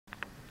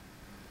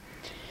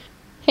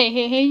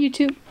Hey,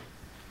 YouTube.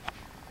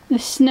 The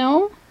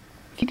snow,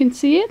 if you can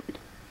see it.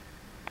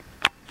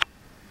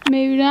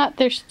 Maybe not,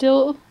 there's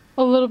still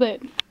a little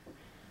bit.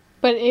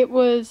 But it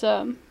was,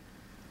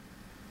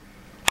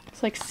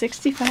 it's like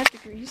 65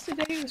 degrees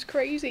today. It was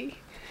crazy.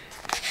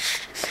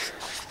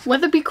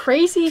 Weather be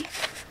crazy.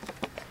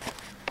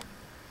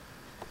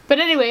 But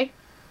anyway,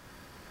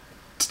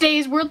 today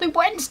is Worldly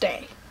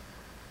Wednesday.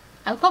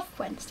 I love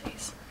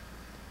Wednesdays.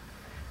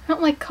 I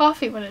don't like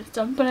coffee when it's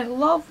done, but I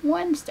love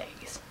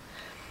Wednesdays.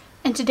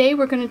 And today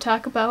we're going to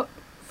talk about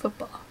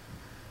football.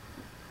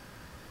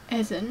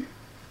 As in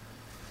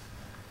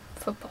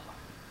football.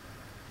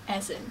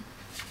 As in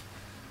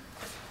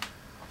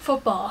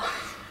football.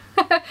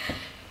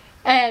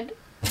 And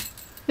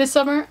this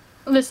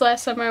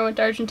last summer I went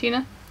to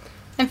Argentina,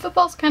 and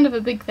football's kind of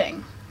a big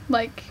thing.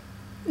 Like,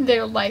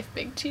 their life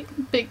big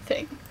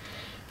thing.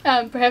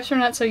 Perhaps we're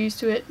not so used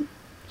to it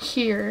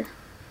here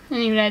in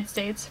the United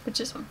States,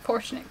 which is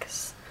unfortunate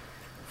because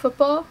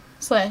football /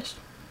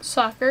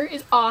 soccer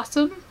is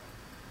awesome.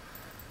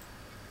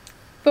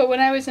 But when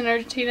I was in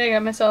Argentina, I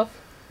got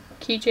myself a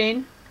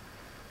keychain.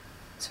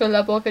 It's for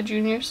La Boca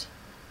Juniors,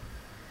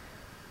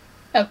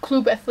 El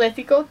Club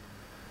Atlético.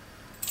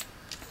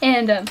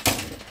 And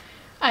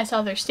I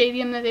saw their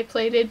stadium that they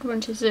played in,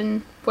 which is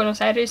in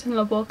Buenos Aires in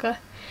La Boca,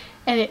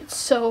 and it's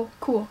so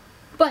cool.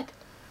 But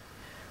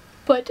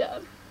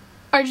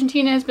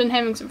Argentina has been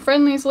having some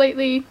friendlies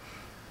lately.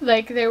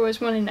 Like, there was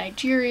one in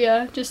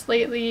Nigeria just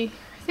lately.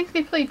 I think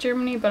they played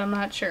Germany, but I'm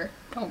not sure.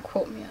 Don't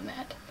quote me on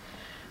that.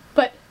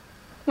 But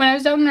when I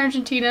was down in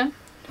Argentina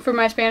for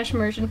my Spanish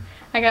immersion,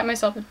 I got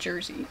myself a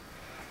jersey.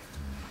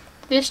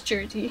 This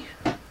jersey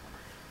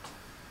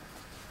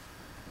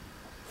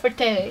for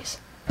Tevez.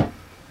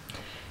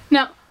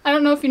 Now, I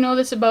don't know if you know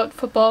this about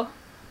football,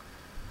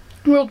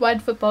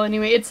 worldwide football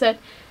anyway. It's that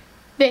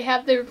they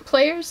have their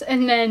players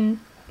and then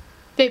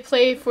they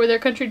play for their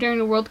country during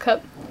the World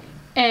Cup,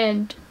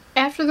 and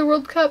after the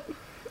World Cup,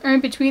 or in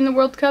between the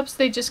World Cups,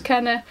 they just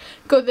kind of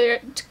go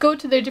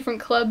to their different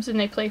clubs and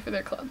they play for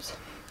their clubs.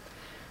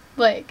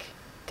 Like,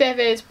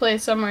 Tevez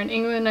plays somewhere in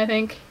England, I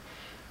think,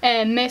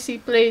 and Messi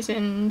plays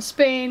in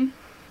Spain,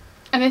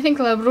 and I think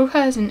La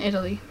Bruja is in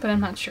Italy, but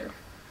I'm not sure.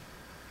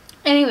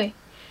 Anyway,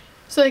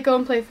 so they go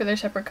and play for their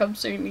separate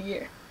clubs during the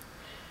year.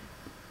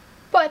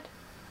 But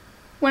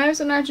when I was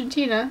in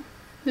Argentina,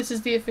 this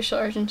is the official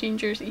Argentine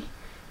jersey.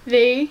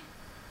 I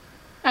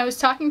was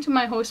talking to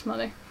my host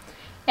mother,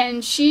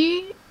 and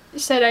she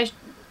said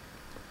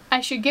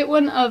I should get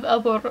one of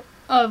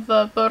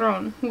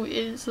Baron, who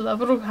is La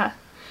Bruja,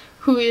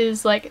 who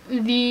is like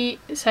the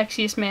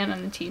sexiest man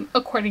on the team,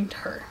 according to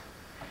her,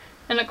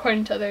 and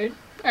according to other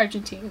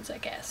Argentines, I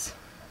guess.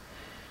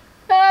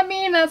 I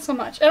mean, not so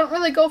much. I don't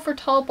really go for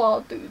tall,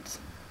 bald dudes.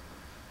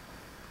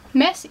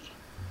 Messi.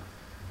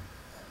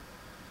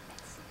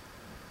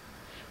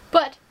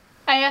 But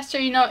I asked her,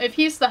 if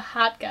he's the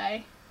hot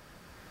guy,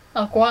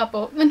 El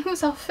Guapo, then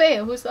who's El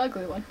Feo? Who's the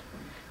ugly one?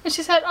 And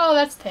she said, oh,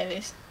 that's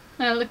Tevez.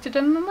 And I looked at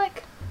him and I'm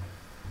like,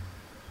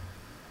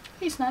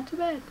 he's not too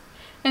bad.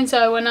 And so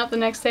I went out the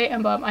next day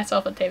and bought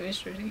myself a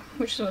Tevez jersey,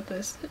 which is what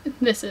this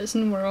is,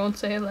 numero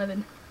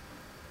 11.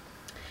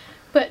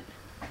 But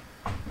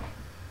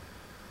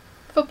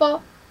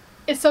football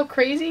is so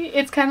crazy.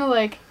 It's kind of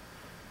like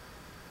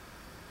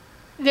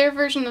their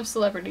version of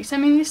celebrities. I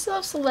mean, you still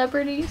have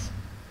celebrities,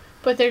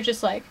 but they're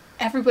just like,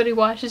 everybody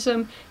watches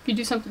them. If you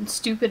do something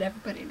stupid,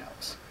 everybody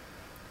knows.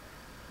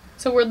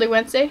 So Worldly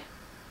Wednesday,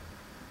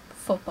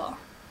 football.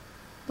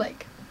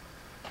 Like,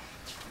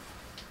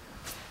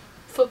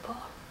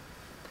 football.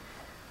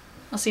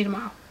 I'll see you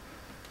tomorrow.